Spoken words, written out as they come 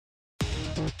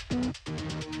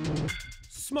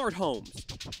smart homes.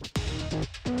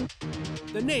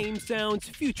 The name sounds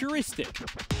futuristic,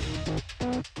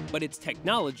 but it's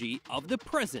technology of the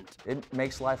present. It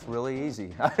makes life really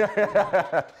easy.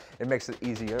 It makes it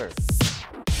easier.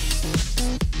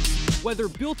 Whether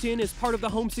built in as part of the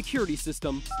home security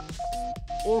system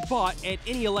or bought at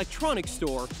any electronics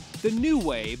store, the new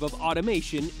wave of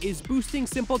automation is boosting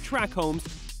simple track homes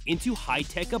into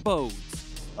high-tech abodes.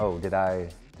 Oh, did I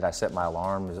set my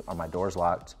alarm? Are my doors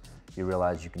locked? You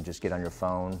realize you can just get on your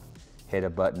phone, hit a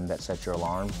button that sets your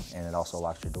alarm, and it also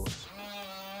locks your doors.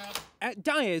 At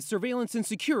Diaz Surveillance and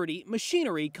Security,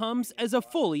 machinery comes as a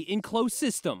fully enclosed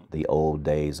system. The old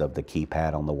days of the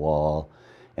keypad on the wall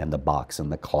and the box in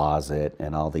the closet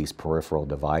and all these peripheral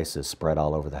devices spread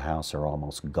all over the house are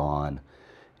almost gone.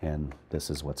 And this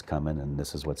is what's coming, and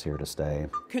this is what's here to stay.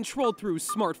 Controlled through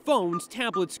smartphones,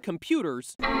 tablets,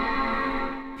 computers,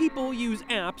 people use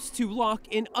apps to lock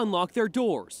and unlock their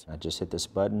doors. I just hit this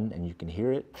button and you can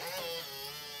hear it.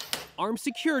 Armed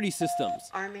security systems.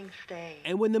 Arming stay.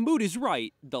 And when the mood is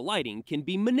right, the lighting can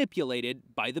be manipulated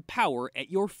by the power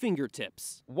at your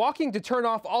fingertips. Walking to turn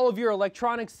off all of your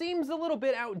electronics seems a little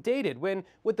bit outdated when,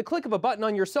 with the click of a button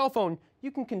on your cell phone,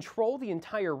 you can control the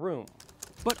entire room.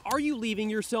 But are you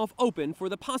leaving yourself open for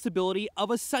the possibility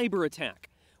of a cyber attack?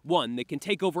 One that can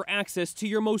take over access to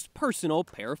your most personal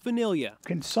paraphernalia.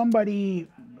 Can somebody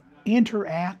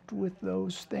interact with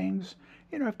those things?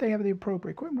 You know, if they have the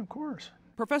appropriate equipment, of course.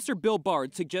 Professor Bill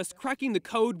Bard suggests cracking the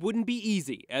code wouldn't be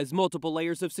easy, as multiple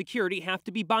layers of security have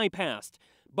to be bypassed.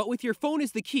 But with your phone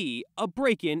as the key, a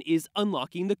break-in is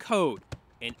unlocking the code.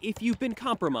 And if you've been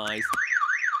compromised,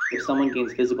 if someone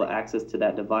gains physical access to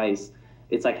that device,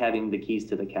 it's like having the keys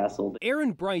to the castle.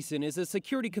 Aaron Bryson is a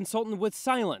security consultant with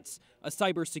Cylance, a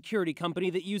cybersecurity company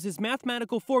that uses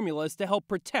mathematical formulas to help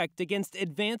protect against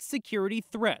advanced security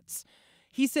threats.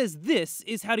 He says this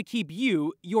is how to keep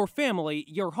you, your family,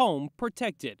 your home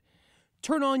protected.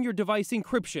 Turn on your device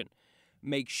encryption.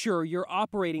 Make sure your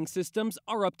operating systems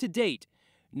are up to date.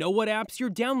 Know what apps you're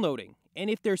downloading, and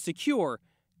if they're secure,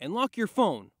 and lock your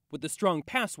phone with a strong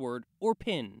password or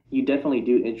PIN. You definitely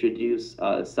do introduce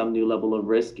some new level of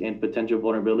risk and potential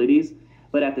vulnerabilities,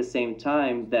 but at the same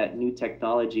time, that new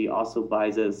technology also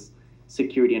buys us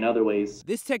security in other ways.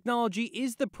 This technology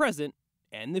is the present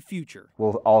and the future.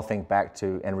 We'll all think back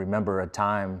to and remember a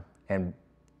time and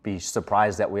be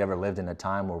surprised that we ever lived in a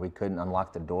time where we couldn't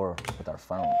unlock the door with our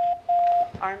phone.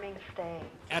 Arming stay.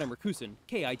 Adam Rakusin,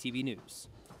 KITV News.